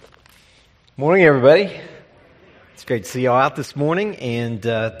Morning, everybody. It's great to see you all out this morning and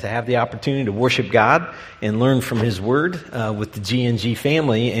to have the opportunity to worship God and learn from His Word with the GNG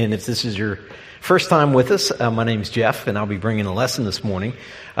family. And if this is your first time with us, my name's Jeff, and I'll be bringing a lesson this morning.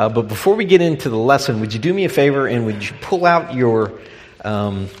 But before we get into the lesson, would you do me a favor and would you pull out your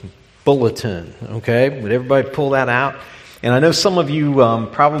bulletin, okay? Would everybody pull that out? And I know some of you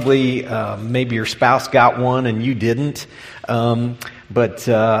probably, maybe your spouse got one and you didn't. But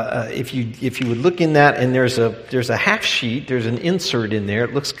if you would look in that, and there's a half sheet, there's an insert in there.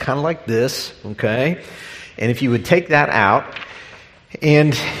 It looks kind of like this, okay? And if you would take that out,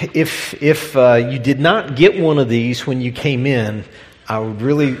 and if you did not get one of these when you came in, I would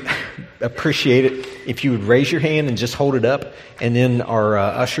really appreciate it if you would raise your hand and just hold it up, and then our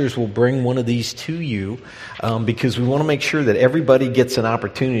ushers will bring one of these to you, because we want to make sure that everybody gets an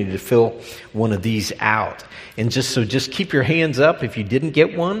opportunity to fill one of these out. And just keep your hands up if you didn't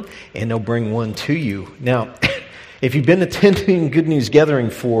get one, and they'll bring one to you. Now, if you've been attending Good News Gathering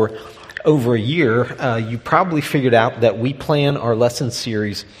for over a year, you probably figured out that we plan our lesson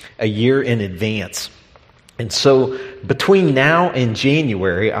series a year in advance. And so between now and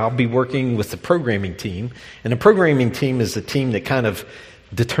January, I'll be working with the programming team. And the programming team is the team that kind of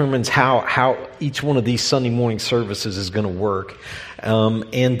determines how each one of these Sunday morning services is going to work.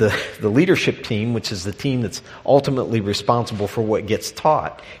 And the leadership team, which is the team that's ultimately responsible for what gets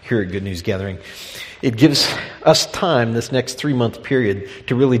taught here at Good News Gathering, it gives us time, this next 3-month period,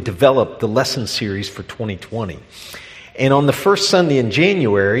 to really develop the lesson series for 2020. And on the first Sunday in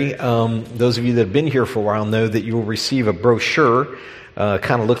January, those of you that have been here for a while know that you will receive a brochure.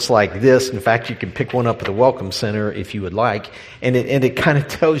 Kind of looks like this. In fact, you can pick one up at the Welcome Center if you would like. And it kind of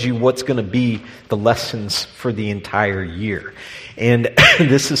tells you what's going to be the lessons for the entire year. And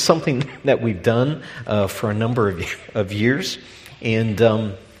this is something that we've done for a number of years. And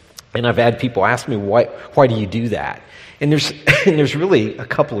I've had people ask me, why do you do that? And there's really a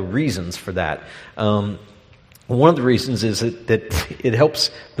couple of reasons for that. One of the reasons is that it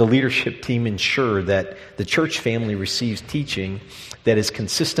helps the leadership team ensure that the church family receives teaching that is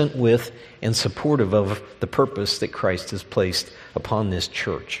consistent with and supportive of the purpose that Christ has placed upon this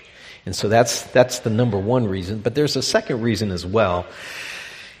church. And so that's the number one reason. But there's a second reason as well.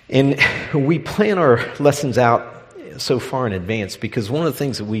 And we plan our lessons out so far in advance because one of the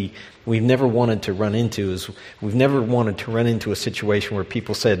things that we've never wanted to run into is we've never wanted to run into a situation where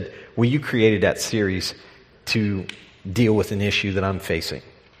people said, well, you created that series to deal with an issue that I'm facing.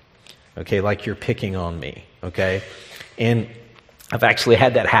 Okay, like you're picking on me, okay? And I've actually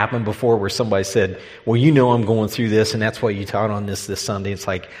had that happen before where somebody said, well, you know I'm going through this and that's why you taught on this Sunday. It's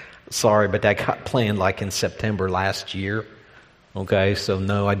like, sorry, but that got planned like in September last year. Okay, so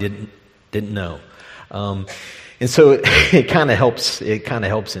no, I didn't know. And so it kind of helps. It kind of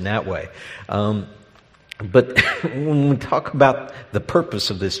helps in that way. But when we talk about the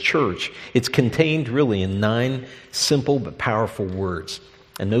purpose of this church, it's contained really in 9 simple but powerful words.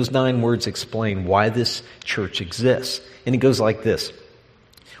 And those 9 words explain why this church exists. And it goes like this.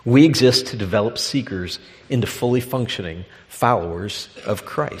 We exist to develop seekers into fully functioning followers of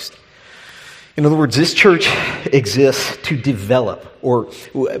Christ. In other words, this church exists to develop,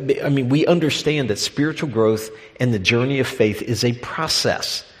 we understand that spiritual growth and the journey of faith is a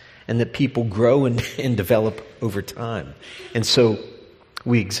process, and that people grow and develop over time. And so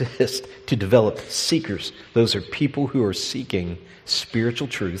we exist to develop seekers. Those are people who are seeking spiritual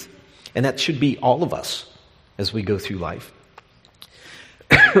truth, and that should be all of us as we go through life.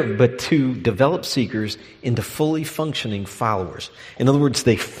 But to develop seekers into fully functioning followers. In other words,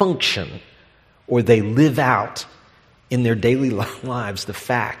 they function or they live out in their daily lives the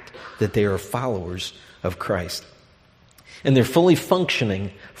fact that they are followers of Christ. And they're fully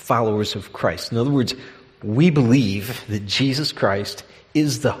functioning followers of Christ. In other words, we believe that Jesus Christ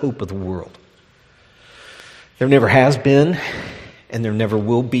is the hope of the world. There never has been, and there never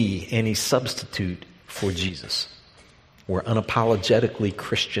will be any substitute for Jesus. We're unapologetically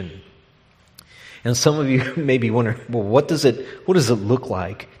Christian. And some of you may be wondering, well, what does it look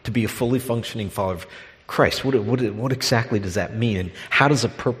like to be a fully functioning follower of Christ? What exactly does that mean? And how does a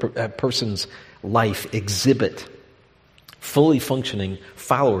person's life exhibit fully functioning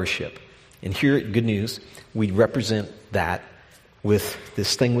followership? And here at Good News, we represent that with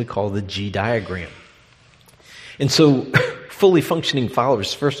this thing we call the G diagram. And so fully functioning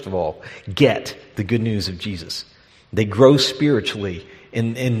followers, first of all, get the good news of Jesus. They grow spiritually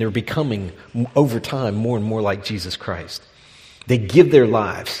and they're becoming, over time, more and more like Jesus Christ. They give their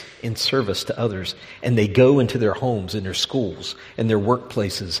lives in service to others, and they go into their homes and their schools and their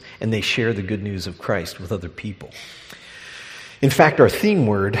workplaces, and they share the good news of Christ with other people. In fact, our theme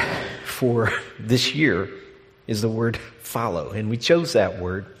word for this year is the word follow. And we chose that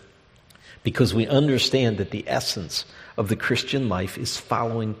word because we understand that the essence of the Christian life is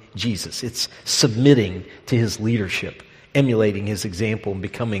following Jesus. It's submitting to his leadership, emulating his example, and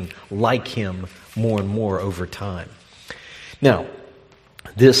becoming like him more and more over time. Now,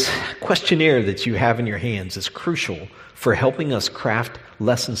 this questionnaire that you have in your hands is crucial for helping us craft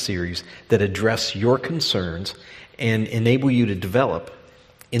lesson series that address your concerns and enable you to develop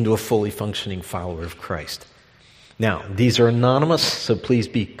into a fully functioning follower of Christ. Now, these are anonymous, so please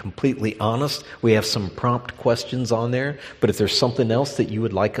be completely honest. We have some prompt questions on there, but if there's something else that you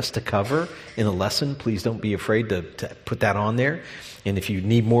would like us to cover in a lesson, please don't be afraid to put that on there. And if you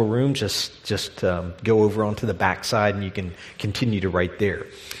need more room, just go over onto the back side and you can continue to write there.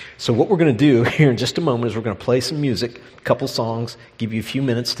 So what we're going to do here in just a moment is we're going to play some music, a couple songs, give you a few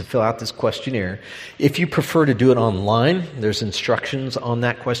minutes to fill out this questionnaire. If you prefer to do it online, there's instructions on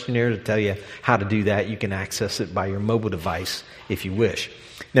that questionnaire to tell you how to do that. You can access it by your mobile device if you wish.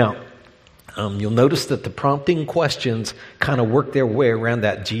 Now, you'll notice that the prompting questions kind of work their way around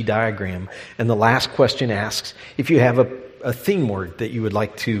that G diagram. And the last question asks if you have a theme word that you would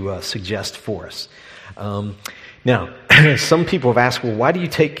like to suggest for us. Now, some people have asked, well, why do you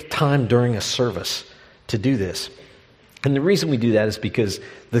take time during a service to do this? And the reason we do that is because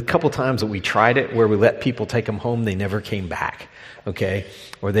the couple times that we tried it where we let people take them home, they never came back, okay?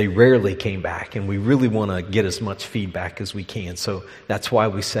 Or they rarely came back, and we really want to get as much feedback as we can. So that's why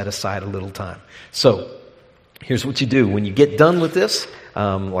we set aside a little time. So here's what you do. When you get done with this,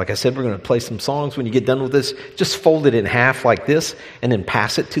 like I said, we're going to play some songs. When you get done with this, just fold it in half like this and then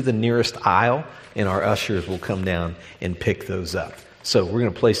pass it to the nearest aisle, and our ushers will come down and pick those up. So we're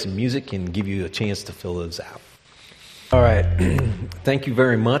going to play some music and give you a chance to fill those out. All right. Thank you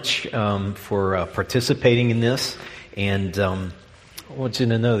very much for participating in this. And I want you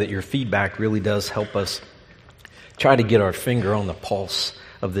to know that your feedback really does help us try to get our finger on the pulse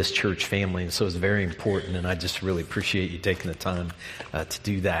of this church family. And so it's very important, and I just really appreciate you taking the time to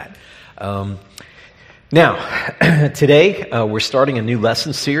do that. Now, today we're starting a new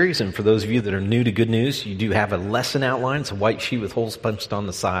lesson series, and for those of you that are new to Good News, you do have a lesson outline. It's a white sheet with holes punched on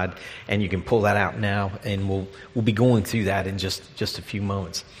the side, and you can pull that out now, and we'll be going through that in just a few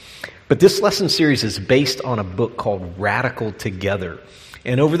moments. But this lesson series is based on a book called Radical Together,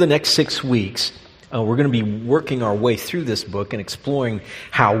 and over the next 6 weeks, we're going to be working our way through this book and exploring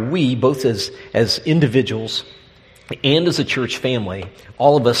how we, both as individuals and as a church family,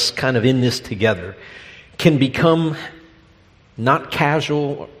 all of us kind of in this together, can become not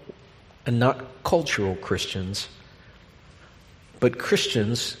casual and not cultural Christians, but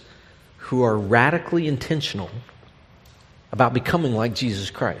Christians who are radically intentional about becoming like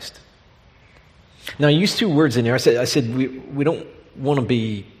Jesus Christ. Now, I used two words in there. I said we don't want to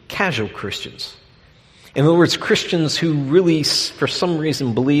be casual Christians. In other words, Christians who really, for some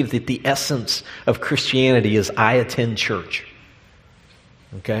reason, believe that the essence of Christianity is I attend church.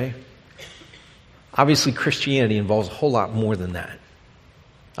 Okay? Obviously, Christianity involves a whole lot more than that.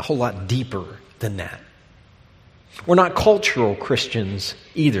 A whole lot deeper than that. We're not cultural Christians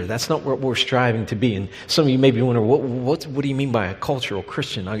either. That's not what we're striving to be. And some of you may be wondering, what do you mean by a cultural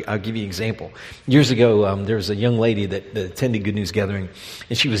Christian? I'll give you an example. Years ago, there was a young lady that attended Good News Gathering,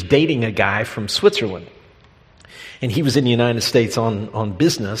 and she was dating a guy from Switzerland. And he was in the United States on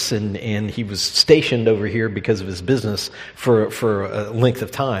business, and he was stationed over here because of his business for a length of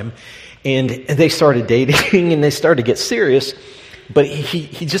time. And they started dating, and they started to get serious, but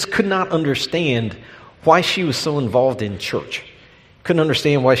he just could not understand why she was so involved in church. Couldn't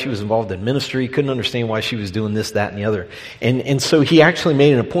understand why she was involved in ministry, couldn't understand why she was doing this, that, and the other. And so he actually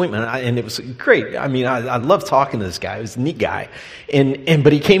made an appointment, and it was great. I mean, I loved talking to this guy. He was a neat guy.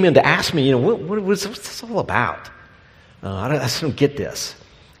 But he came in to ask me, what's this all about? I just don't get this.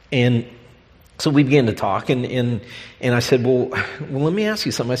 And so we began to talk, and I said, well, let me ask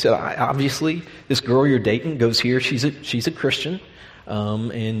you something. I said, obviously, this girl you're dating goes here. She's a Christian,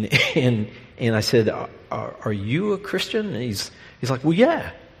 and I said, are you a Christian? And he's like, well,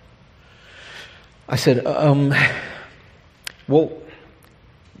 yeah. I said, well,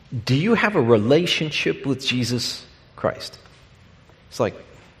 do you have a relationship with Jesus Christ? It's like, what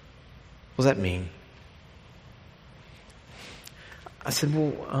does that mean? I said,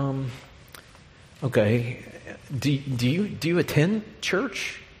 well, okay, do you attend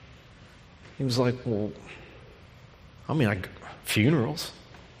church? He was like, well, I mean, funerals.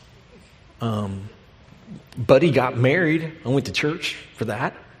 Buddy got married. I went to church for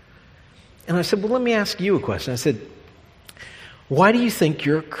that. And I said, well, let me ask you a question. I said, why do you think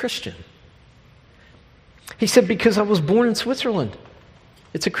you're a Christian? He said, because I was born in Switzerland.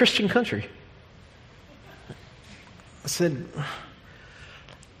 It's a Christian country. I said,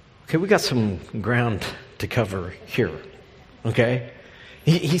 okay, we got some ground to cover here, okay?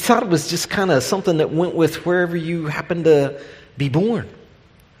 He thought it was just kind of something that went with wherever you happen to be born.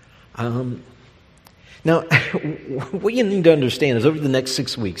 Now, what you need to understand is over the next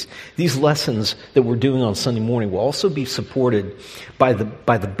 6 weeks, these lessons that we're doing on Sunday morning will also be supported by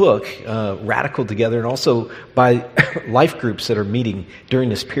the book, Radical Together, and also by life groups that are meeting during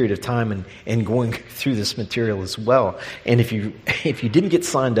this period of time and going through this material as well. And if you didn't get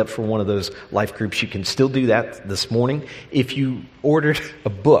signed up for one of those life groups, you can still do that this morning. If you ordered a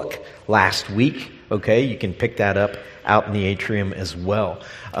book last week, okay, you can pick that up out in the atrium as well.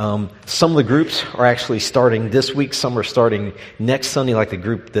 Some of the groups are actually starting this week. Some are starting next Sunday, like the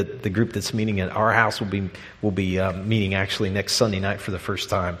group that's meeting at our house will be meeting actually next Sunday night for the first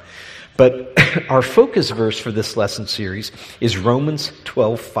time. But our focus verse for this lesson series is Romans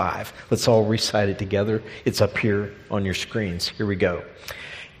 12:5. Let's all recite it together. It's up here on your screens. Here we go.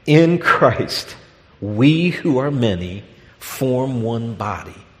 In Christ, we who are many form one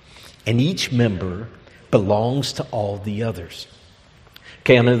body, and each member belongs to all the others.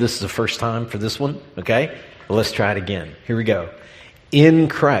 Okay, I know this is the first time for this one, okay? Well, let's try it again. Here we go. In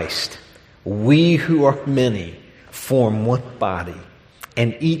Christ, we who are many form one body,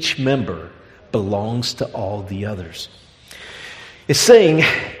 and each member belongs to all the others. It's saying,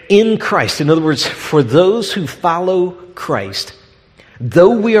 in Christ, in other words, for those who follow Christ,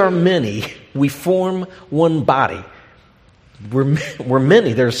 though we are many, we form one body. We're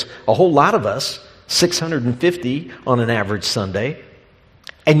many. There's a whole lot of us, 650 on an average Sunday,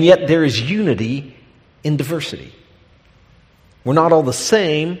 and yet there is unity in diversity. We're not all the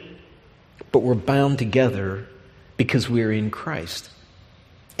same, but we're bound together because we're in Christ.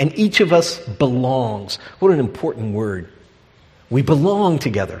 And each of us belongs. What an important word. We belong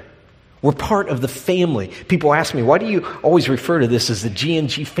together. We're part of the family. People ask me, why do you always refer to this as the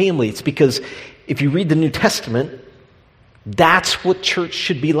G&G family? It's because if you read the New Testament, that's what church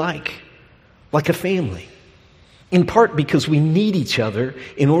should be like a family. In part because we need each other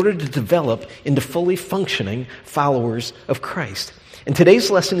in order to develop into fully functioning followers of Christ. And today's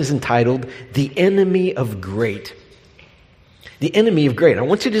lesson is entitled, The Enemy of Great. The Enemy of Great. I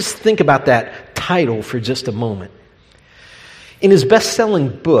want you to just think about that title for just a moment. In his best-selling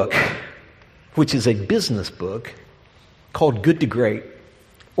book, which is a business book called Good to Great,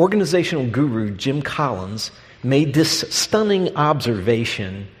 organizational guru Jim Collins made this stunning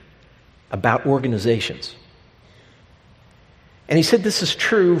observation about organizations. And he said this is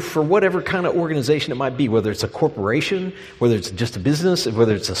true for whatever kind of organization it might be, whether it's a corporation, whether it's just a business,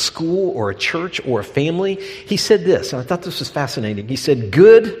 whether it's a school or a church or a family. He said this, and I thought this was fascinating. He said,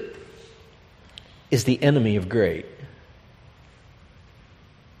 good is the enemy of great.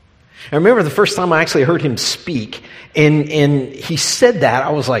 I remember the first time I actually heard him speak, and he said that, I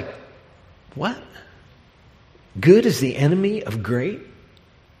was like, what? Good is the enemy of great?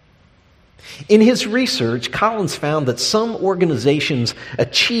 In his research, Collins found that some organizations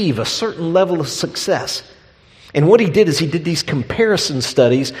achieve a certain level of success. And what he did is he did these comparison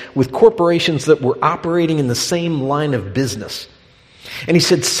studies with corporations that were operating in the same line of business. And he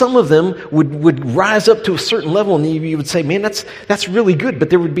said some of them would rise up to a certain level, and you would say, man, that's really good. But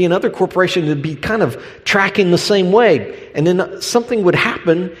there would be another corporation that would be kind of tracking the same way. And then something would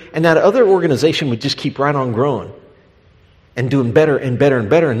happen, and that other organization would just keep right on growing and doing better and better and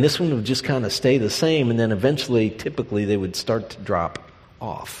better. And this one would just kind of stay the same. And then eventually, typically, they would start to drop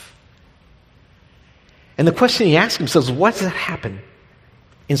off. And the question he asked himself is, why does that happen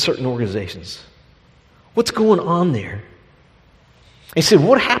in certain organizations? What's going on there? He said,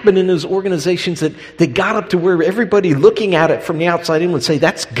 what happened in those organizations that got up to where everybody looking at it from the outside in would say,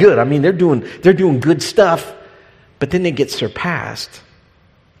 that's good. I mean, they're doing good stuff, but then they get surpassed.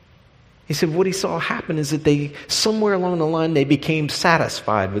 He said what he saw happen is that they, somewhere along the line, they became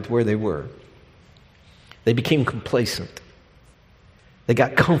satisfied with where they were. They became complacent. They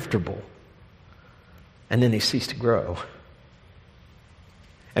got comfortable. And then they ceased to grow.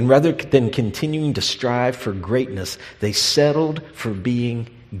 And rather than continuing to strive for greatness, they settled for being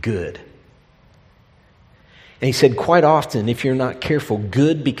good. And he said, quite often, if you're not careful,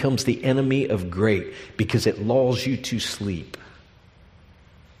 good becomes the enemy of great because it lulls you to sleep.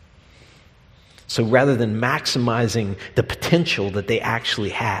 So rather than maximizing the potential that they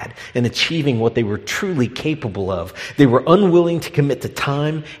actually had and achieving what they were truly capable of, they were unwilling to commit the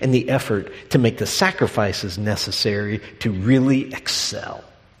time and the effort to make the sacrifices necessary to really excel.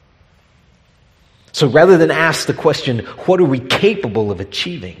 So rather than ask the question, what are we capable of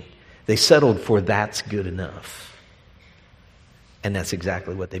achieving? They settled for that's good enough. And that's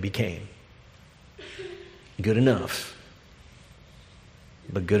exactly what they became. Good enough.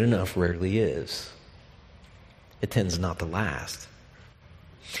 But good enough rarely is. It tends not to last.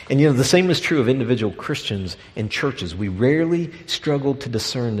 And the same is true of individual Christians and churches. We rarely struggle to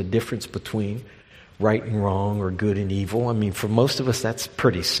discern the difference between right and wrong or good and evil. I mean, for most of us, that's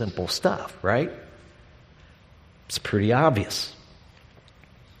pretty simple stuff, right? It's pretty obvious.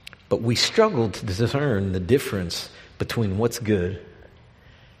 But we struggle to discern the difference between what's good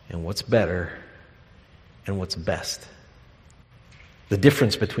and what's better and what's best. The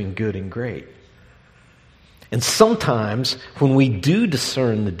difference between good and great. And sometimes when we do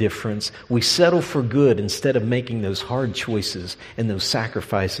discern the difference, we settle for good instead of making those hard choices and those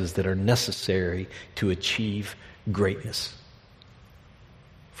sacrifices that are necessary to achieve greatness.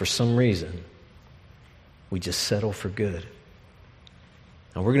 For some reason, we just settle for good.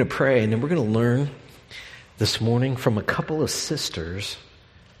 Now we're going to pray, and then we're going to learn this morning from a couple of sisters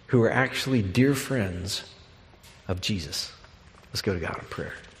who are actually dear friends of Jesus. Let's go to God in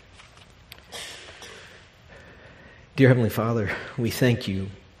prayer. Dear Heavenly Father, we thank you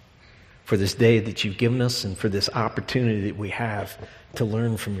for this day that you've given us and for this opportunity that we have to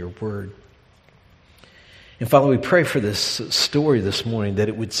learn from your word. And Father, we pray for this story this morning, that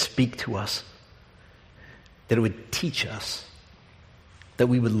it would speak to us, that it would teach us, that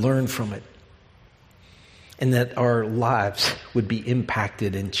we would learn from it, and that our lives would be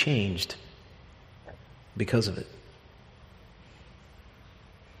impacted and changed because of it.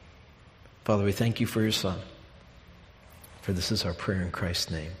 Father, we thank you for your Son. For this is our prayer in Christ's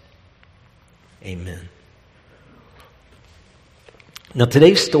name. Amen. Now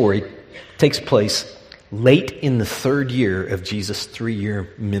today's story takes place late in the third year of Jesus' 3-year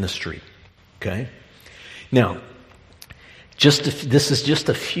ministry. Okay? Now, this is just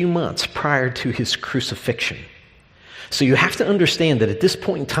a few months prior to his crucifixion. So you have to understand that at this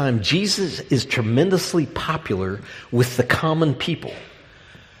point in time, Jesus is tremendously popular with the common people.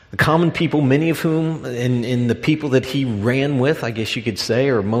 The common people, many of whom, and the people that he ran with, I guess you could say,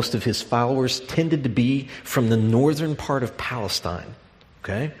 or most of his followers, tended to be from the northern part of Palestine.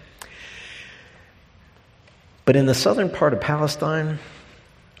 Okay? But in the southern part of Palestine,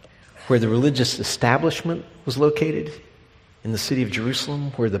 where the religious establishment was located, in the city of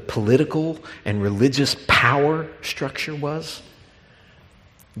Jerusalem, where the political and religious power structure was,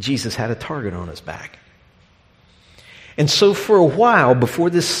 Jesus had a target on his back. And so for a while, before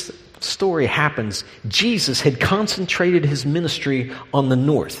this story happens, Jesus had concentrated his ministry on the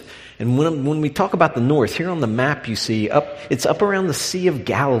north. And when we talk about the north, here on the map you see, it's up around the Sea of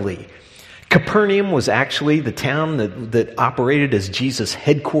Galilee. Capernaum was actually the town that operated as Jesus'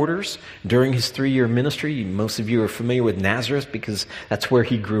 headquarters during his 3-year ministry. Most of you are familiar with Nazareth because that's where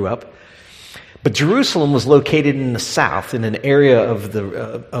he grew up. But Jerusalem was located in the south, in an area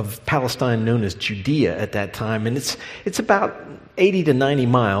of Palestine known as Judea at that time, and it's about 80 to 90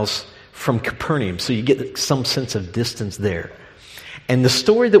 miles from Capernaum, so you get some sense of distance there. And the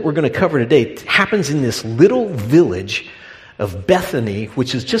story that we're going to cover today happens in this little village of Bethany,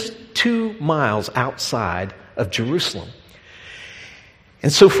 which is just 2 miles outside of Jerusalem.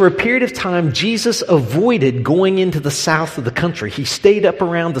 And so for a period of time, Jesus avoided going into the south of the country. He stayed up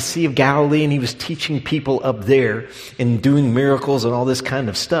around the Sea of Galilee, and he was teaching people up there and doing miracles and all this kind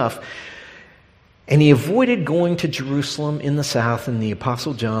of stuff. And he avoided going to Jerusalem in the south, and the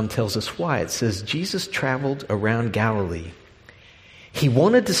Apostle John tells us why. It says, Jesus traveled around Galilee. He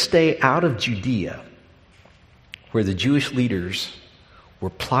wanted to stay out of Judea, where the Jewish leaders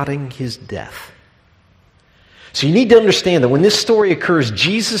were plotting his death. So you need to understand that when this story occurs,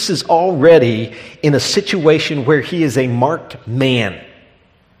 Jesus is already in a situation where he is a marked man.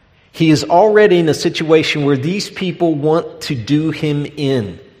 He is already in a situation where these people want to do him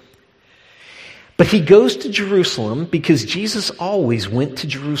in. But he goes to Jerusalem because Jesus always went to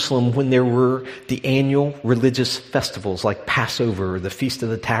Jerusalem when there were the annual religious festivals like Passover or the Feast of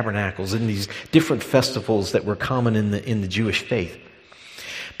the Tabernacles and these different festivals that were common in the Jewish faith.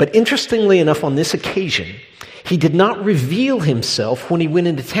 But interestingly enough, on this occasion, he did not reveal himself when he went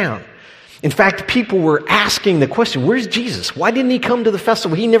into town. In fact, people were asking the question, where's Jesus? Why didn't he come to the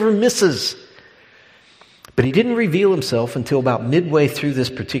festival? He never misses. But he didn't reveal himself until about midway through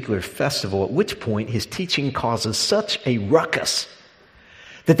this particular festival, at which point his teaching causes such a ruckus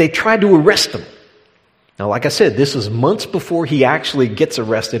that they tried to arrest him. Now, like I said, this was months before he actually gets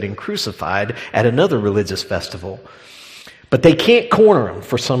arrested and crucified at another religious festival. But they can't corner him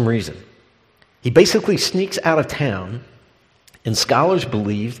for some reason. He basically sneaks out of town, and scholars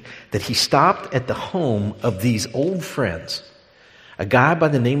believe that he stopped at the home of these old friends, a guy by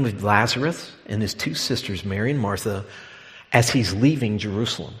the name of Lazarus and his 2 sisters, Mary and Martha, as he's leaving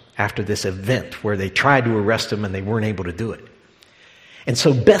Jerusalem after this event where they tried to arrest him and they weren't able to do it. And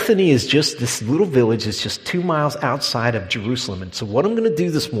so Bethany is just this little village. It's just 2 miles outside of Jerusalem. And so what I'm going to do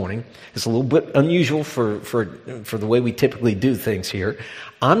this morning is a little bit unusual for the way we typically do things here.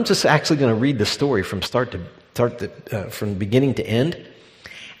 I'm just actually going to read the story from from beginning to end.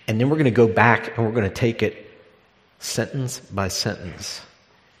 And then we're going to go back and we're going to take it sentence by sentence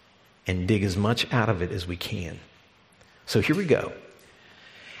and dig as much out of it as we can. So here we go.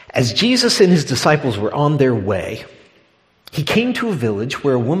 As Jesus and his disciples were on their way, he came to a village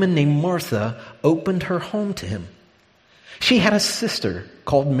where a woman named Martha opened her home to him. She had a sister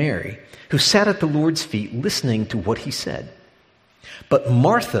called Mary who sat at the Lord's feet listening to what he said. But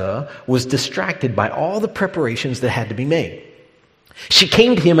Martha was distracted by all the preparations that had to be made. She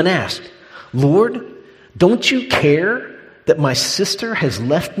came to him and asked, "Lord, don't you care that my sister has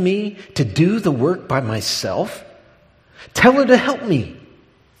left me to do the work by myself? Tell her to help me."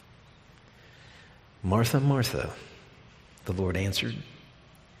 "Martha, Martha," the Lord answered,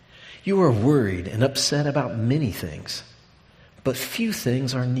 "you are worried and upset about many things, but few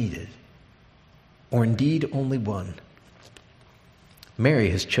things are needed, or indeed only one. Mary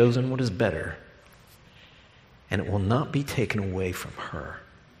has chosen what is better, and it will not be taken away from her."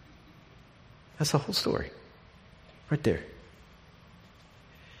 That's the whole story, right there.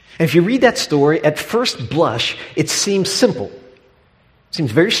 And if you read that story, at first blush, it seems simple. It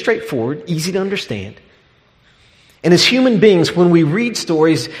seems very straightforward, easy to understand. And as human beings, when we read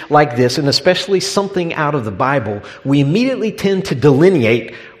stories like this, and especially something out of the Bible, we immediately tend to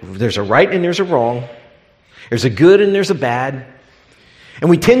delineate there's a right and there's a wrong, there's a good and there's a bad, and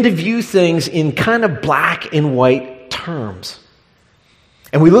we tend to view things in kind of black and white terms.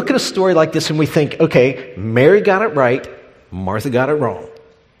 And we look at a story like this and we think, okay, Mary got it right, Martha got it wrong.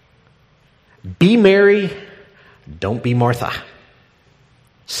 Be Mary, don't be Martha.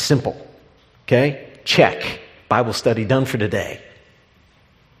 Simple. Okay? Check. Bible study done for today.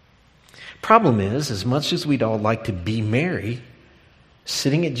 Problem is, as much as we'd all like to be Mary,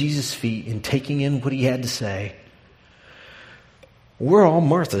 sitting at Jesus' feet and taking in what he had to say, we're all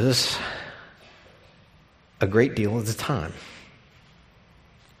Marthas a great deal of the time,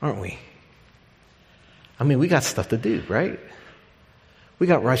 aren't we? I mean, we got stuff to do, right? We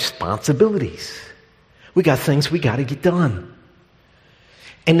got responsibilities. We got things we got to get done.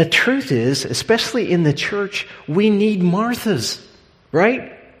 And the truth is, especially in the church, we need Marthas,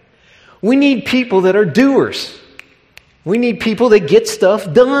 right? We need people that are doers. We need people that get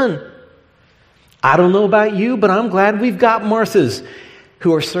stuff done. I don't know about you, but I'm glad we've got Marthas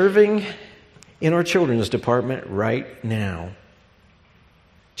who are serving in our children's department right now,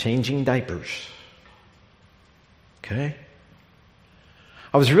 changing diapers. Okay?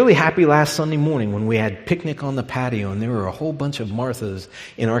 I was really happy last Sunday morning when we had picnic on the patio and there were a whole bunch of Marthas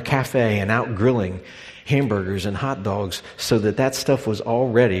in our cafe and out grilling hamburgers and hot dogs so that stuff was all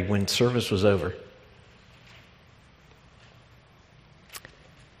ready when service was over.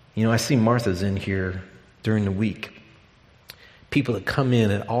 You know, I see Marthas in here during the week. People that come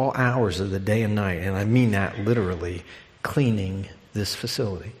in at all hours of the day and night, and I mean that literally, cleaning this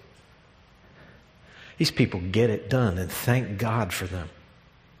facility. These people get it done, and thank God for them.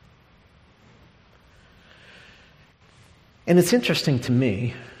 And it's interesting to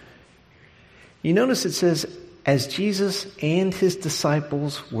me, you notice it says, as Jesus and his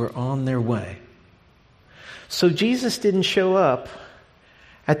disciples were on their way. So Jesus didn't show up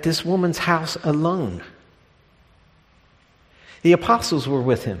at this woman's house alone. The apostles were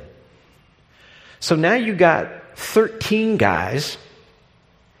with him. So now you got 13 guys,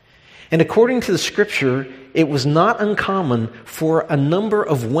 and according to the scripture, it was not uncommon for a number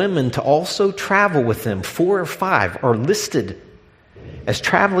of women to also travel with them. 4 or 5 are listed as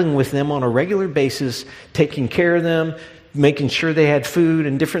traveling with them on a regular basis, taking care of them, making sure they had food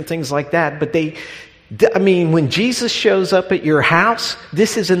and different things like that. But when Jesus shows up at your house,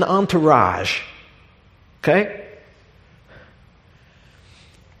 this is an entourage. Okay?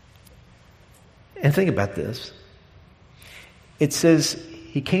 And think about this. It says,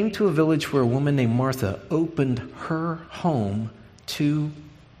 he came to a village where a woman named Martha opened her home to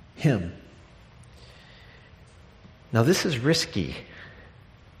him. Now this is risky.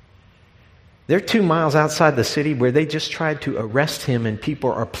 They're 2 miles outside the city where they just tried to arrest him and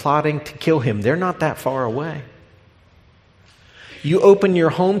people are plotting to kill him. They're not that far away. You open your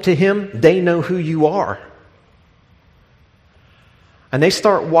home to him, they know who you are. And they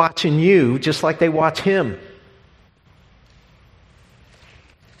start watching you just like they watch him.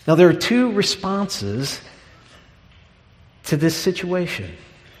 Now, there are 2 responses to this situation.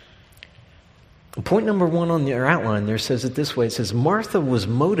 Point number 1 on your outline there says it this way. It says, Martha was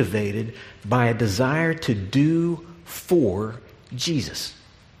motivated by a desire to do for Jesus.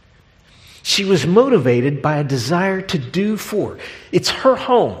 She was motivated by a desire to do for. It's her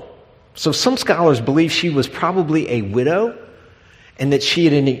home. So some scholars believe she was probably a widow and that she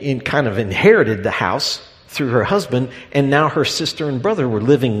had kind of inherited the house through her husband, and now her sister and brother were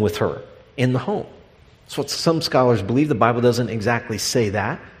living with her in the home. That's what some scholars believe. The Bible doesn't exactly say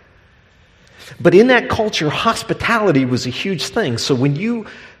that. But in that culture, hospitality was a huge thing. So when you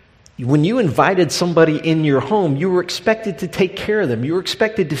invited somebody in your home, you were expected to take care of them. You were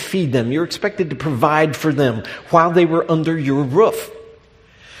expected to feed them. You were expected to provide for them while they were under your roof.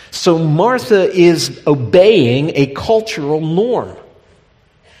 So Martha is obeying a cultural norm.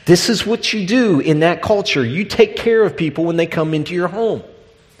 This is what you do in that culture. You take care of people when they come into your home.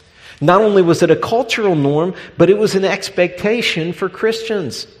 Not only was it a cultural norm, but it was an expectation for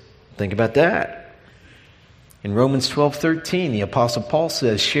Christians. Think about that. In Romans 12:13, the Apostle Paul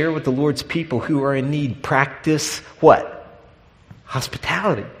says, share with the Lord's people who are in need. Practice what?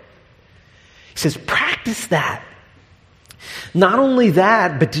 Hospitality. He says, practice that. Not only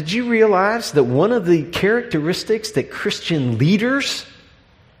that, but did you realize that one of the characteristics that Christian leaders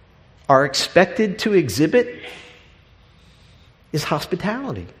are expected to exhibit is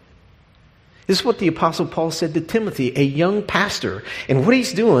hospitality? This is what the Apostle Paul said to Timothy, a young pastor. And what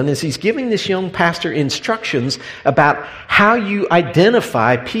he's doing is he's giving this young pastor instructions about how you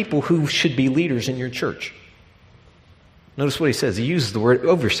identify people who should be leaders in your church. Notice what he says. He uses the word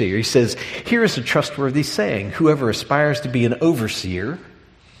overseer. He says, here is a trustworthy saying. Whoever aspires to be an overseer,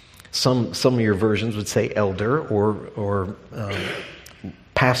 some of your versions would say elder or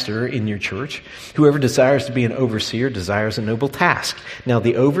pastor in your church. Whoever desires to be an overseer desires a noble task. Now,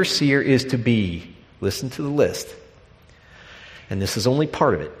 the overseer is to be, listen to the list, and this is only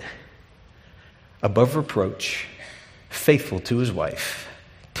part of it, above reproach, faithful to his wife,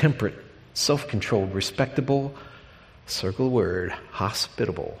 temperate, self-controlled, respectable, circle the word,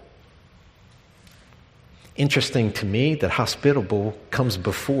 hospitable. Interesting to me that hospitable comes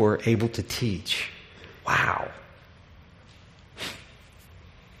before able to teach. Wow.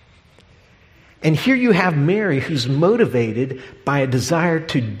 And here you have Mary, who's motivated by a desire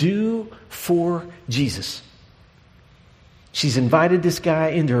to do for Jesus. She's invited this guy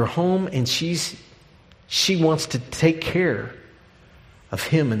into her home, and she wants to take care of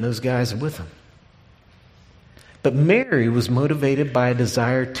him and those guys with him. But Mary was motivated by a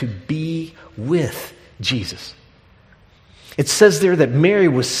desire to be with Jesus. It says there that Mary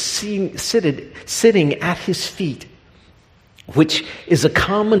was sitting at his feet, which is a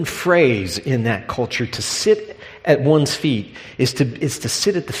common phrase in that culture. To sit at one's feet is to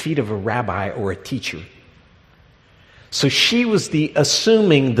sit at the feet of a rabbi or a teacher. So she was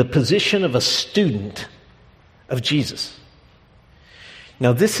assuming the position of a student of Jesus.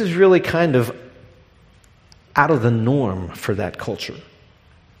 Now, this is really kind of out of the norm for that culture,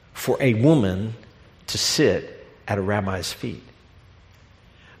 for a woman to sit at a rabbi's feet.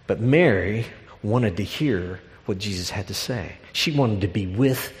 But Mary wanted to hear what Jesus had to say. She wanted to be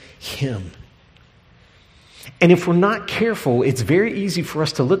with him. And if we're not careful, it's very easy for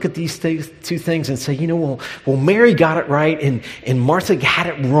us to look at these two things and say, well, Mary got it right and Martha had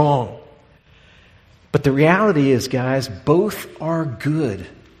it wrong. But the reality is, guys, both are good.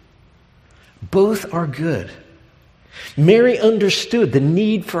 Both are good. Mary understood the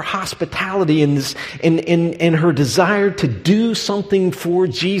need for hospitality and her desire to do something for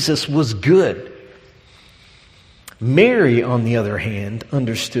Jesus was good. Mary, on the other hand,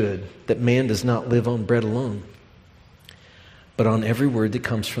 understood that man does not live on bread alone, but on every word that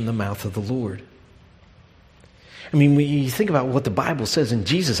comes from the mouth of the Lord. I mean, when you think about what the Bible says, and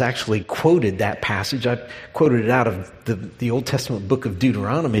Jesus actually quoted that passage. I quoted it out of the Old Testament book of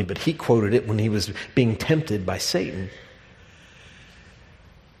Deuteronomy, but he quoted it when he was being tempted by Satan.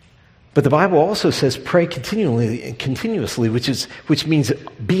 But the Bible also says pray continuously, which means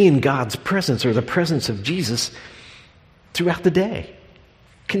be in God's presence or the presence of Jesus throughout the day,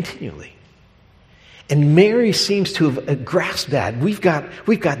 continually. And Mary seems to have grasped that. We've got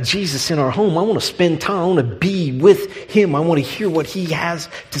Jesus in our home. I want to spend time. I want to be with him. I want to hear what he has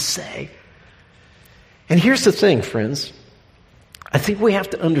to say. And here's the thing, friends. I think we have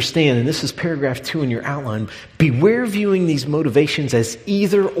to understand, and this is paragraph 2 in your outline, beware viewing these motivations as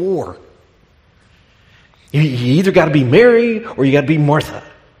either or. You either got to be Mary or you got to be Martha.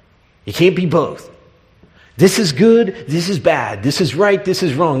 You can't be both. This is good, this is bad. This is right, this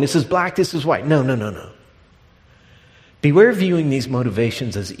is wrong. This is black, this is white. No. Beware viewing these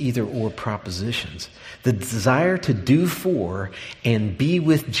motivations as either-or propositions. The desire to do for and be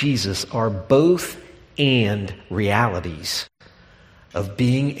with Jesus are both and realities of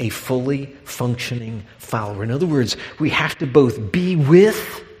being a fully functioning follower. In other words, we have to both be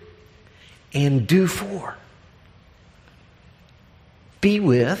with and do for. Be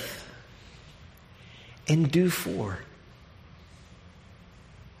with and do for.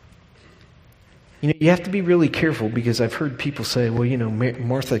 You know, you have to be really careful, because I've heard people say, well, you know,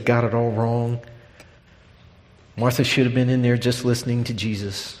 Martha got it all wrong. Martha should have been in there just listening to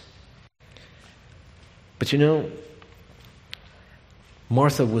Jesus. But you know,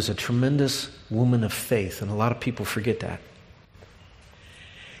 Martha was a tremendous woman of faith, and a lot of people forget that.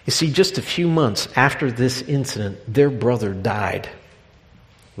 You see, just a few months after this incident, their brother died.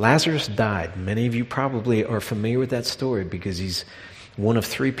 Lazarus died. Many of you probably are familiar with that story, because he's one of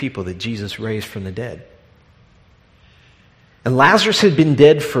 3 people that Jesus raised from the dead. And Lazarus had been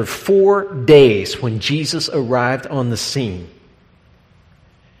dead for 4 days when Jesus arrived on the scene.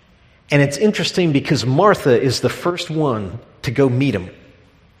 And it's interesting because Martha is the first one to go meet him.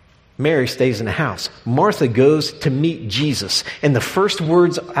 Mary stays in the house. Martha goes to meet Jesus. And the first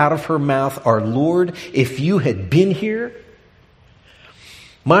words out of her mouth are, Lord, if you had been here,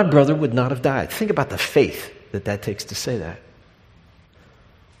 my brother would not have died. Think about the faith that takes to say that.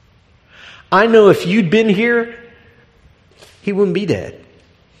 I know if you'd been here, he wouldn't be dead.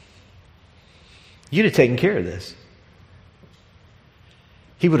 You'd have taken care of this.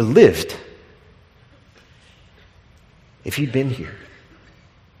 He would have lived if you'd been here.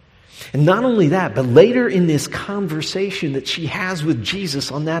 And not only that, but later in this conversation that she has with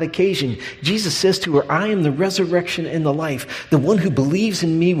Jesus on that occasion, Jesus says to her, I am the resurrection and the life. The one who believes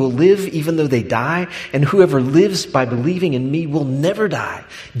in me will live even though they die, and whoever lives by believing in me will never die.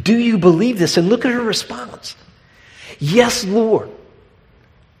 Do you believe this? And look at her response. Yes, Lord.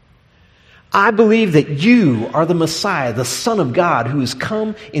 I believe that you are the Messiah, the Son of God, who has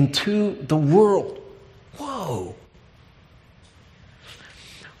come into the world. Whoa.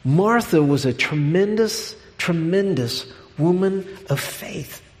 Martha was a tremendous, tremendous woman of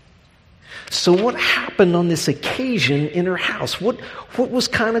faith. So what happened on this occasion in her house? What was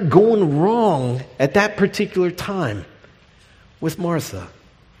kind of going wrong at that particular time with Martha?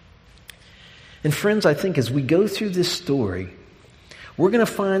 And friends, I think as we go through this story, we're going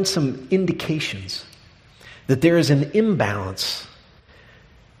to find some indications that there is an imbalance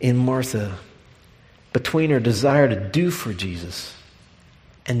in Martha between her desire to do for Jesus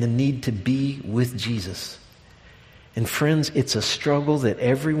and the need to be with Jesus. And friends, it's a struggle that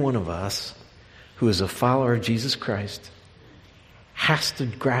every one of us who is a follower of Jesus Christ has to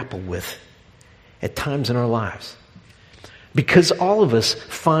grapple with at times in our lives. Because all of us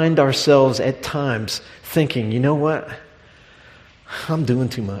find ourselves at times thinking, you know what? I'm doing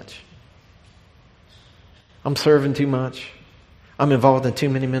too much. I'm serving too much. I'm involved in too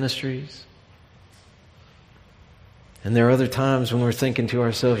many ministries. And there are other times when we're thinking to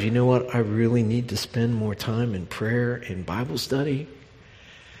ourselves, you know what? I really need to spend more time in prayer and Bible study.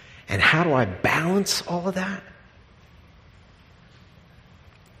 And how do I balance all of that?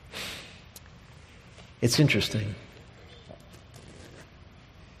 It's interesting.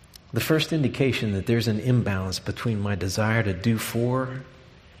 The first indication that there's an imbalance between my desire to do for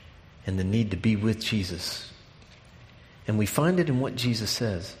and the need to be with Jesus. And we find it in what Jesus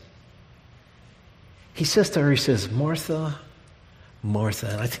says. He says to her, he says, Martha, Martha.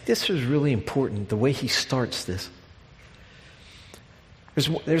 And I think this is really important, the way he starts this.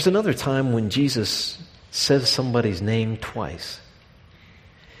 There's another time when Jesus says somebody's name twice.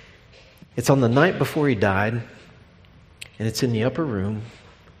 It's on the night before he died, and it's in the upper room,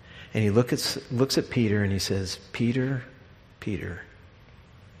 and he looks at Peter and he says, Peter, Peter,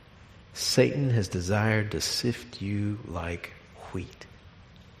 Satan has desired to sift you like wheat.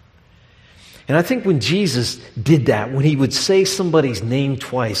 And I think when Jesus did that, when he would say somebody's name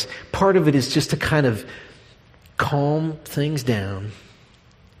twice, part of it is just to kind of calm things down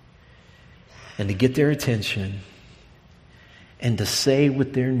and to get their attention and to say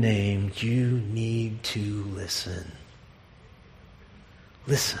with their name, you need to listen.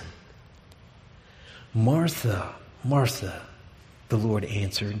 Listen. Martha, Martha, the Lord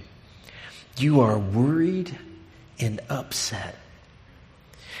answered, you are worried and upset.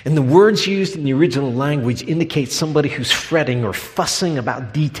 And the words used in the original language indicate somebody who's fretting or fussing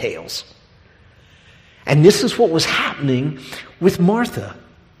about details. And this is what was happening with Martha.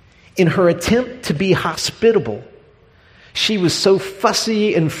 In her attempt to be hospitable, she was so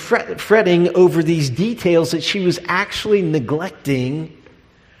fussy and fretting over these details that she was actually neglecting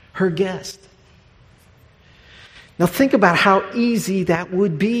her guest. Now think about how easy that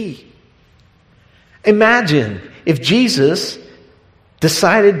would be. Imagine if Jesus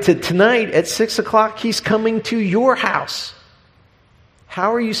decided to tonight at 6 o'clock, he's coming to your house.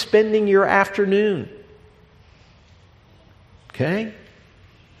 How are you spending your afternoon? Okay?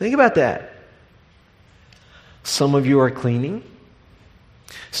 Think about that. Some of you are cleaning.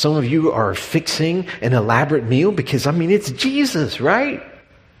 Some of you are fixing an elaborate meal because, it's Jesus, right?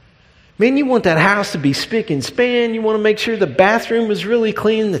 Man, you want that house to be spick and span. You want to make sure the bathroom is really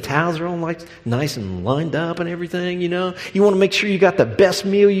clean. The towels are all nice and lined up and everything, You want to make sure you got the best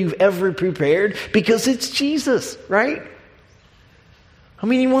meal you've ever prepared because it's Jesus, right?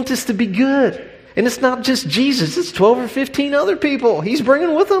 You want this to be good. And it's not just Jesus. It's 12 or 15 other people he's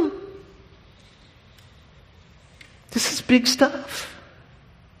bringing with him. This is big stuff.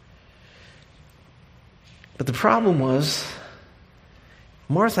 But the problem was,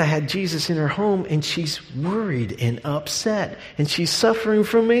 Martha had Jesus in her home and she's worried and upset and she's suffering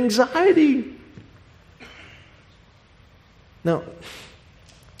from anxiety. Now,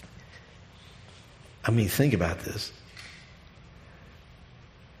 think about this.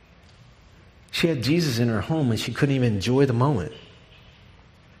 She had Jesus in her home and she couldn't even enjoy the moment.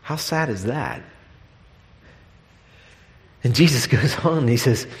 How sad is that? And Jesus goes on and he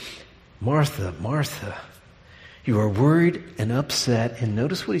says, Martha, Martha, you are worried and upset. And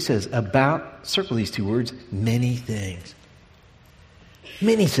notice what he says about, circle these two words, many things.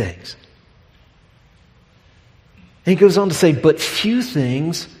 Many things. And he goes on to say, but few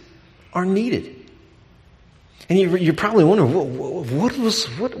things are needed. And you're probably wondering,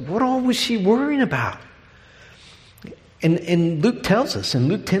 what all was she worrying about? And Luke tells us, in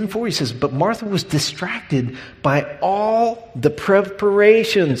Luke 10:4, he says, but Martha was distracted by all the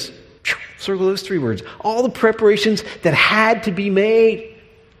preparations. Circle those three words. All the preparations that had to be made.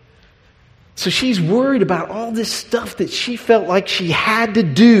 So she's worried about all this stuff that she felt like she had to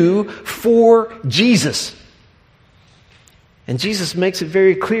do for Jesus. And Jesus makes it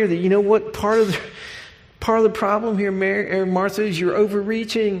very clear that, part of the problem here, Martha, is you're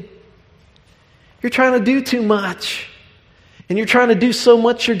overreaching. You're trying to do too much. And you're trying to do so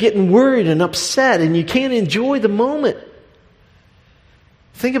much you're getting worried and upset and you can't enjoy the moment.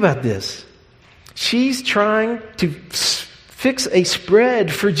 Think about this. She's trying to fix a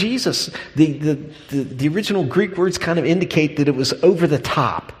spread for Jesus. The original Greek words kind of indicate that it was over the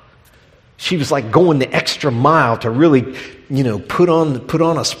top. She was like going the extra mile to really, put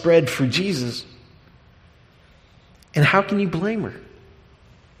on a spread for Jesus. And how can you blame her?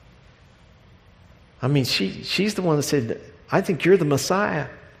 She's the one that said, I think you're the Messiah,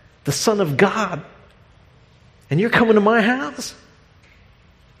 the Son of God, and you're coming to my house.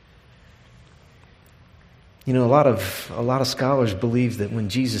 A lot of scholars believe that when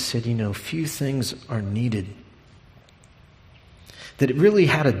Jesus said, few things are needed, that it really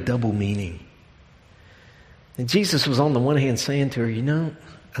had a double meaning. And Jesus was on the one hand saying to her,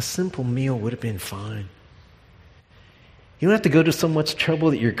 a simple meal would have been fine. You don't have to go to so much trouble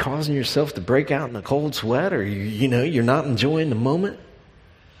that you're causing yourself to break out in a cold sweat or, you're not enjoying the moment.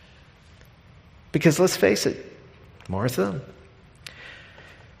 Because let's face it, Martha,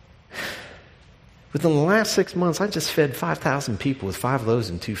 within the last 6 months, I just fed 5,000 people with 5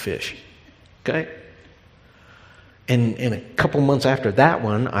 loaves and 2 fish. Okay? And a couple months after that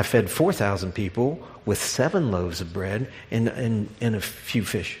one, I fed 4,000 people with 7 loaves of bread and a few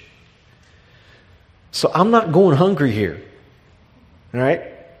fish. So I'm not going hungry here. All right?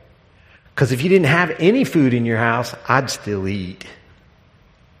 Because if you didn't have any food in your house, I'd still eat.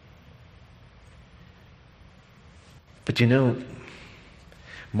 But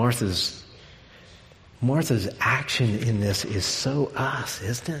Martha's action in this is so us,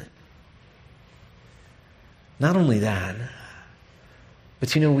 isn't it? Not only that,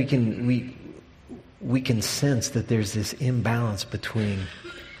 but we can sense that there's this imbalance between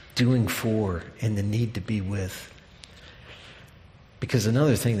doing for and the need to be with. Because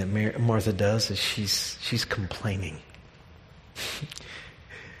another thing that Martha does is she's complaining. It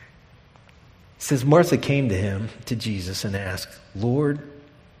says Martha came to Jesus and asked, Lord,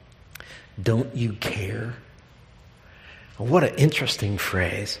 don't you care? What an interesting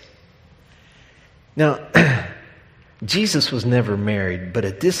phrase. Now, Jesus was never married, but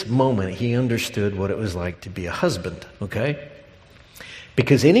at this moment he understood what it was like to be a husband, okay?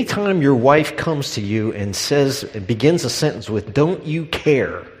 Because anytime your wife comes to you and begins a sentence with, don't you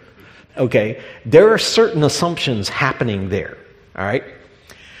care, okay, there are certain assumptions happening there, all right?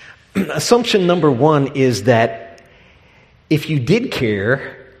 Assumption number one is that if you did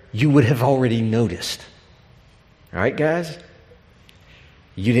care, you would have already noticed. All right, guys?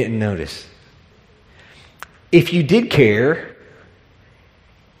 You didn't notice. If you did care,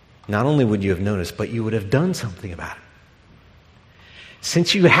 not only would you have noticed, but you would have done something about it.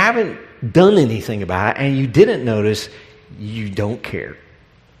 Since you haven't done anything about it and you didn't notice, you don't care.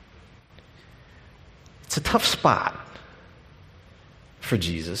 It's a tough spot for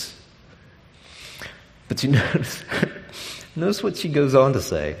Jesus. But you notice what she goes on to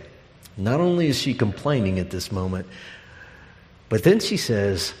say. Not only is she complaining at this moment, but then she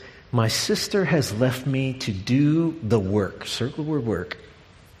says, my sister has left me to do the work. Circle the word work.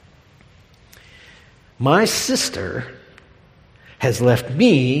 My sister has left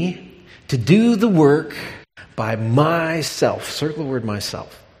me to do the work by myself. Circle the word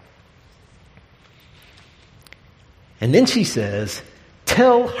myself. And then she says,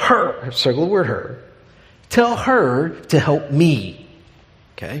 tell her, circle the word her, tell her to help me.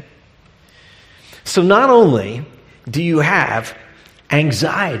 Okay? So not only do you have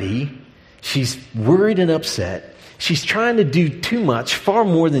anxiety, she's worried and upset, she's trying to do too much, far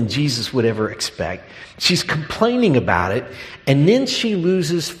more than Jesus would ever expect. She's complaining about it, and then she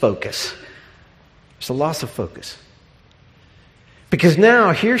loses focus. It's a loss of focus. Because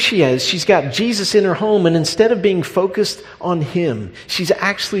now, here she is, she's got Jesus in her home, and instead of being focused on him, she's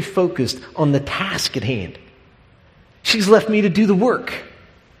actually focused on the task at hand. She's left me to do the work.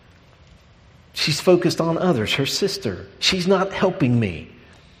 She's focused on others, her sister. She's not helping me.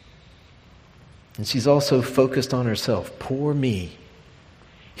 And she's also focused on herself. Poor me.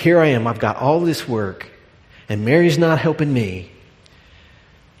 Here I am, I've got all this work, and Mary's not helping me.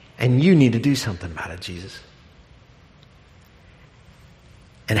 And you need to do something about it, Jesus.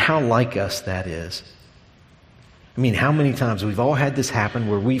 And how like us that is. I mean, how many times we've all had this happen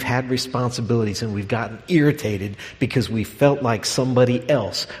where we've had responsibilities and we've gotten irritated because we felt like somebody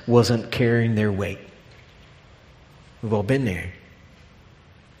else wasn't carrying their weight. We've all been there.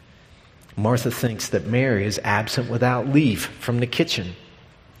 Martha thinks that Mary is absent without leave from the kitchen.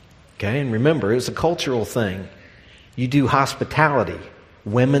 Okay, and remember, it's a cultural thing. You do hospitality.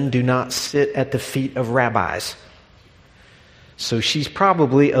 Women do not sit at the feet of rabbis. So she's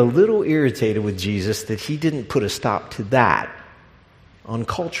probably a little irritated with Jesus that he didn't put a stop to that on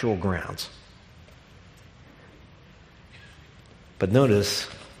cultural grounds. But notice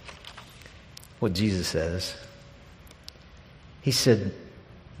what Jesus says. He said,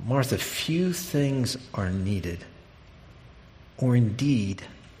 Martha, few things are needed, or indeed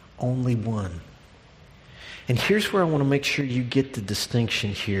only one. And here's where I want to make sure you get the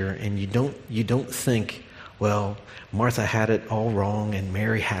distinction here, and you don't think, well, Martha had it all wrong and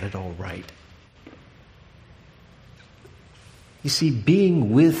Mary had it all right. You see,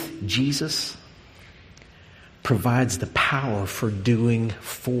 being with Jesus provides the power for doing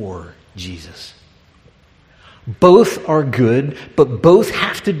for Jesus. Both are good, but both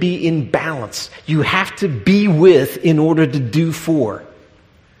have to be in balance. You have to be with in order to do for.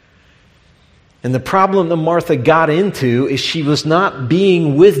 And the problem that Martha got into is she was not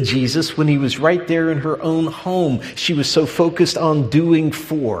being with Jesus when he was right there in her own home. She was so focused on doing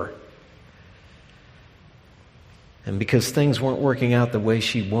for. And because things weren't working out the way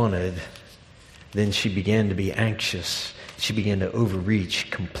she wanted, then she began to be anxious. She began to overreach,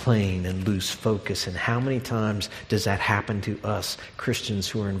 complain, and lose focus. And how many times does that happen to us, Christians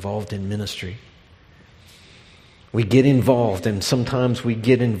who are involved in ministry? We get involved, and sometimes we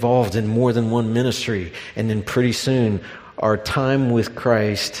get involved in more than one ministry, and then pretty soon our time with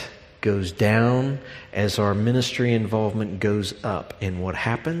Christ goes down as our ministry involvement goes up. And what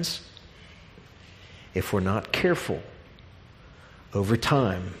happens? If we're not careful, over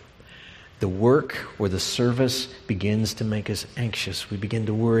time, the work or the service begins to make us anxious. We begin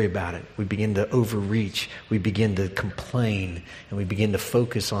to worry about it. We begin to overreach. We begin to complain. And we begin to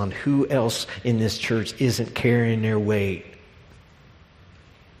focus on who else in this church isn't carrying their weight.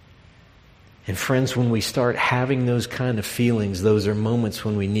 And friends, when we start having those kind of feelings, those are moments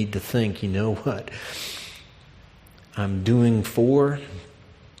when we need to think, you know what? I'm doing for,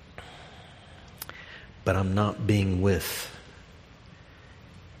 but I'm not being with.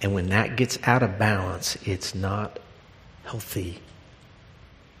 And when that gets out of balance, it's not healthy.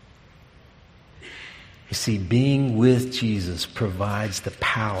 You see, being with Jesus provides the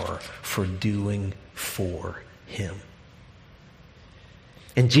power for doing for him.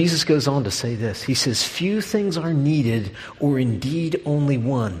 And Jesus goes on to say this. He says, few things are needed, or indeed only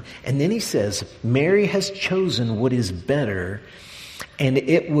one. And then he says, Mary has chosen what is better, and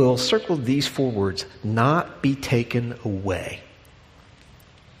it will, circle these 4 words, not be taken away.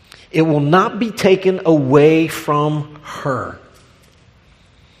 It will not be taken away from her.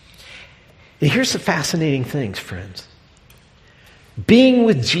 And here's the fascinating things, friends. Being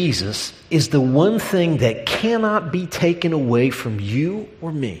with Jesus is the one thing that cannot be taken away from you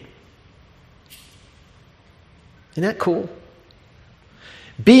or me. Isn't that cool?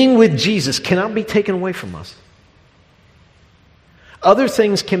 Being with Jesus cannot be taken away from us. Other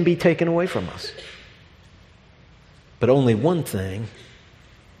things can be taken away from us. But only one thing,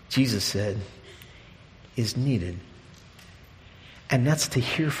 Jesus said, is needed. And that's to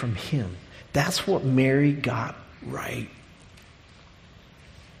hear from Him. That's what Mary got right.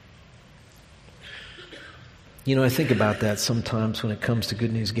 You know, I think about that sometimes when it comes to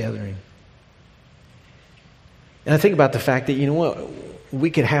Good News Gathering. And I think about the fact that, you know what, we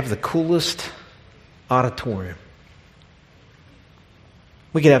could have the coolest auditorium.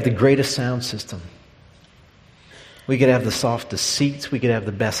 We could have the greatest sound system. We could have the softest seats. We could have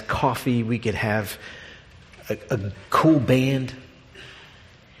the best coffee. We could have a cool band.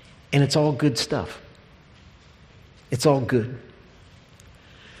 And it's all good stuff. It's all good.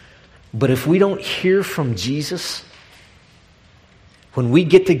 But if we don't hear from Jesus, when we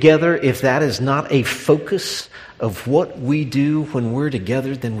get together, if that is not a focus of what we do when we're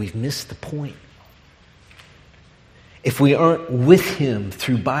together, then we've missed the point. If we aren't with Him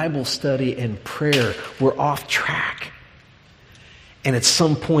through Bible study and prayer, we're off track. And at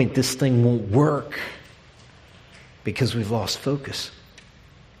some point, this thing won't work because we've lost focus.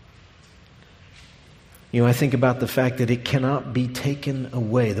 You know, I think about the fact that it cannot be taken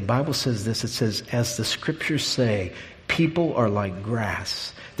away. The Bible says this. It says, as the Scriptures say, people are like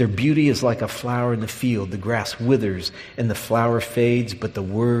grass. Their beauty is like a flower in the field. The grass withers and the flower fades, but the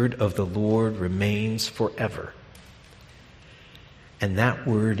word of the Lord remains forever. And that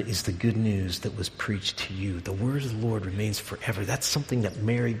word is the good news that was preached to you. The word of the Lord remains forever. That's something that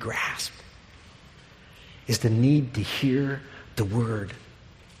Mary grasped, is the need to hear the word.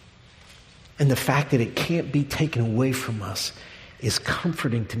 And the fact that it can't be taken away from us is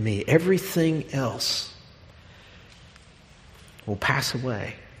comforting to me. Everything else will pass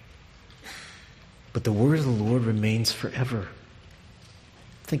away. But the word of the Lord remains forever.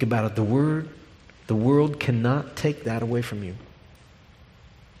 Think about it. The world cannot take that away from you.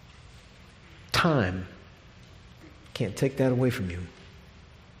 Time can't take that away from you.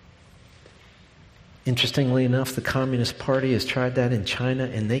 Interestingly enough, the Communist Party has tried that in China,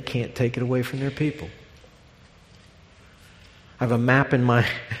 and they can't take it away from their people. I have a map in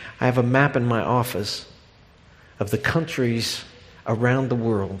my office of the countries around the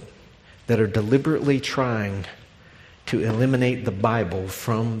world that are deliberately trying to eliminate the Bible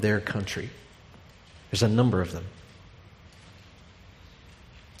from their country. There's a number of them.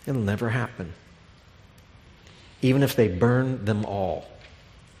 It'll never happen. Even if they burn them all.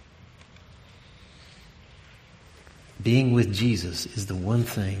 Being with Jesus is the one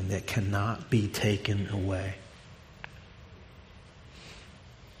thing that cannot be taken away.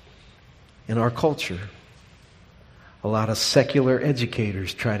 In our culture, a lot of secular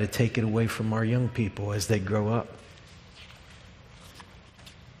educators try to take it away from our young people as they grow up.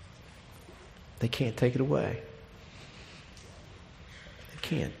 They can't take it away. They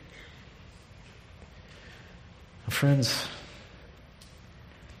can't. Friends,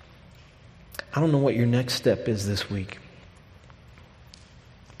 I don't know what your next step is this week.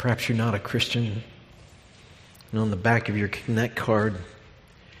 Perhaps you're not a Christian. And on the back of your Connect card,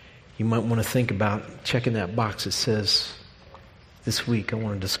 you might want to think about checking that box that says, this week I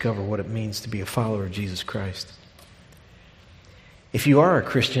want to discover what it means to be a follower of Jesus Christ. If you are a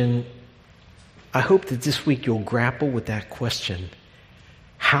Christian, I hope that this week you'll grapple with that question.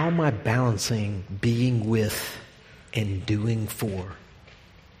 How am I balancing being with and doing for?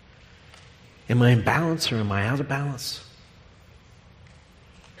 Am I in balance or am I out of balance?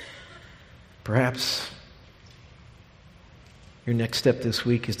 Perhaps your next step this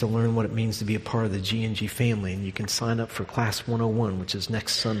week is to learn what it means to be a part of the G&G family, and you can sign up for Class 101, which is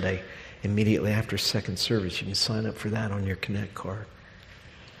next Sunday, immediately after second service. You can sign up for that on your Connect card.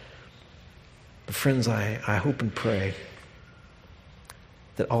 But friends, I hope and pray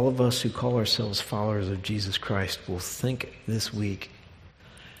that all of us who call ourselves followers of Jesus Christ will think this week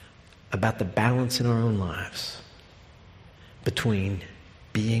about the balance in our own lives between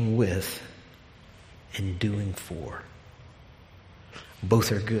being with and doing for.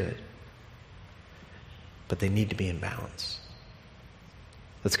 Both are good, but they need to be in balance.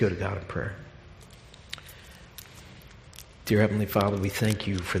 Let's go to God in prayer. Dear Heavenly Father, we thank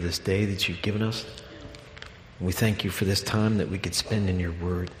you for this day that you've given us. We thank you for this time that we could spend in your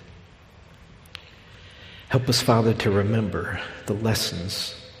word. Help us, Father, to remember the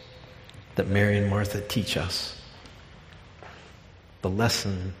lessons that Mary and Martha teach us. The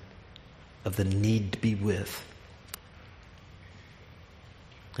lesson of the need to be with.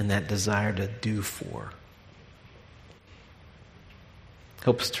 and that desire to do for.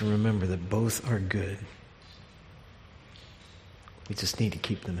 Help us to remember that both are good. We just need to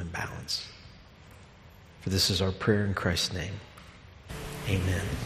keep them in balance. For this is our prayer in Christ's name. Amen.